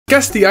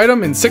Guess the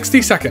item in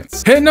 60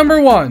 seconds. Hint number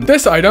 1.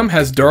 This item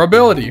has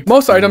durability.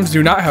 Most items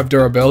do not have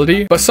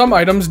durability, but some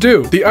items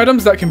do. The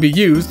items that can be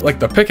used, like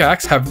the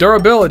pickaxe, have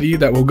durability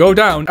that will go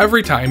down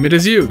every time it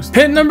is used.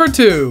 Hint number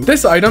 2.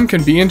 This item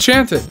can be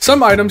enchanted.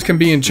 Some items can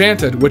be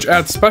enchanted, which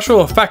adds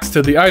special effects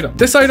to the item.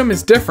 This item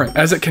is different,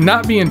 as it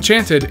cannot be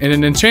enchanted in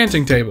an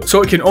enchanting table,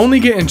 so it can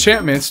only get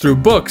enchantments through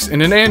books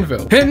in an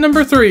anvil. Hint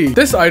number 3.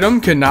 This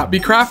item cannot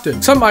be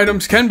crafted. Some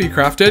items can be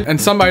crafted,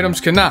 and some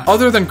items cannot.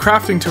 Other than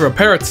crafting to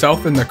repair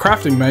itself in the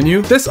crafting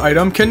menu, this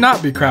item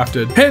cannot be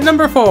crafted. Hint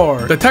number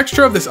 4. The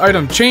texture of this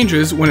item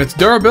changes when its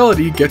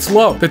durability gets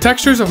low. The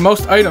textures of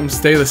most items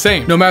stay the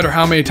same, no matter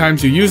how many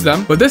times you use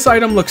them, but this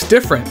item looks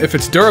different if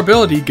its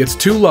durability gets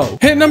too low.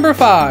 Hint number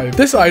 5.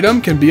 This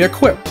item can be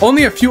equipped.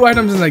 Only a few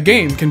items in the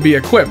game can be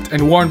equipped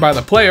and worn by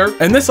the player,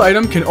 and this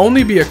item can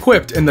only be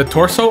equipped in the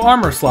torso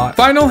armor slot.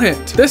 Final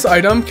hint. This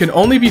item can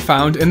only be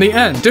found in the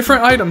end.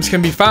 Different items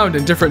can be found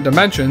in different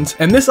dimensions,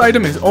 and this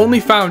item is only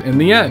found in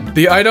the end.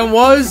 The item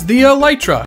was the Elytra.